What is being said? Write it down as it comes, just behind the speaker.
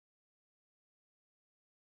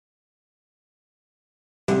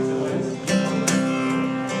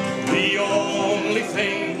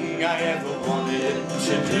ever wanted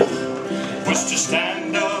to do was to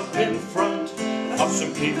stand up in front of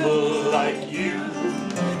some people like you,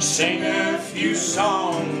 sing a few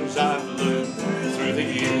songs I've learned through the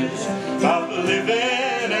years about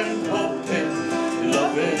living and hoping,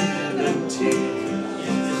 loving and tears.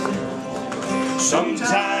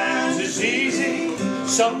 Sometimes it's easy,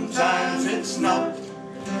 sometimes it's not,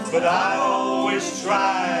 but I always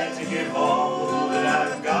try to give all that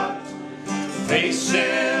I've got,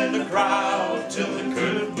 facing the crowd till the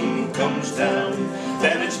curtain comes down.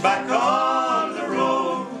 Then it's back on the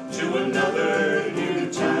road to another new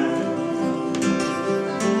town.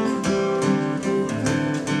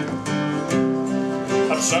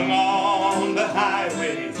 I've sung on the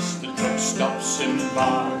highways, the truck stops and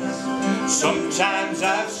bars. Sometimes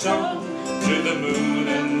I've sung to the moon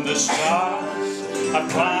and the stars. I've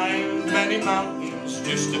climbed many mountains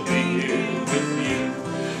just to be here with you,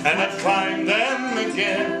 and I've climbed them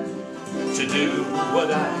again to do what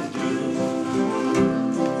I do.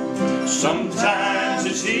 Sometimes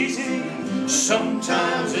it's easy,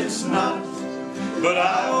 sometimes it's not, but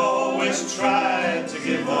I've always tried to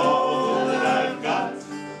give all that I've got,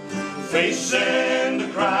 facing the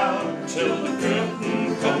crowd till the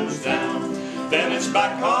curtain comes down. Then it's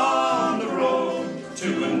back on the road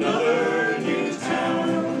to another new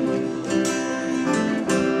town.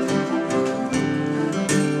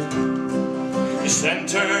 The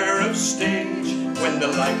center of stage when the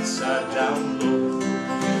lights are down low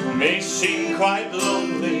may seem quite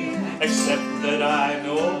lonely, except that I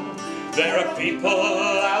know there are people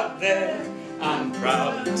out there I'm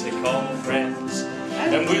proud to call friends,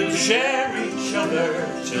 and we'll share each other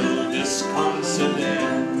till disconsolate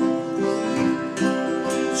end.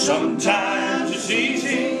 Sometimes it's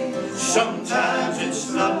easy, sometimes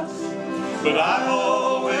it's not, but I've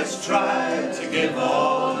always tried to give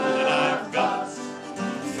all that I've got,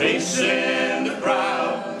 facing the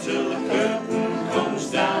crowd till the curtain comes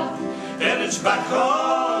down. Then it's back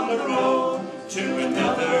on the road to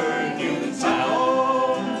another new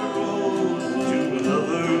town. To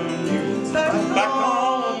another new town. Back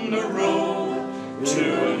on the road to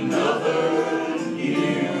another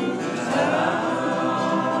new town.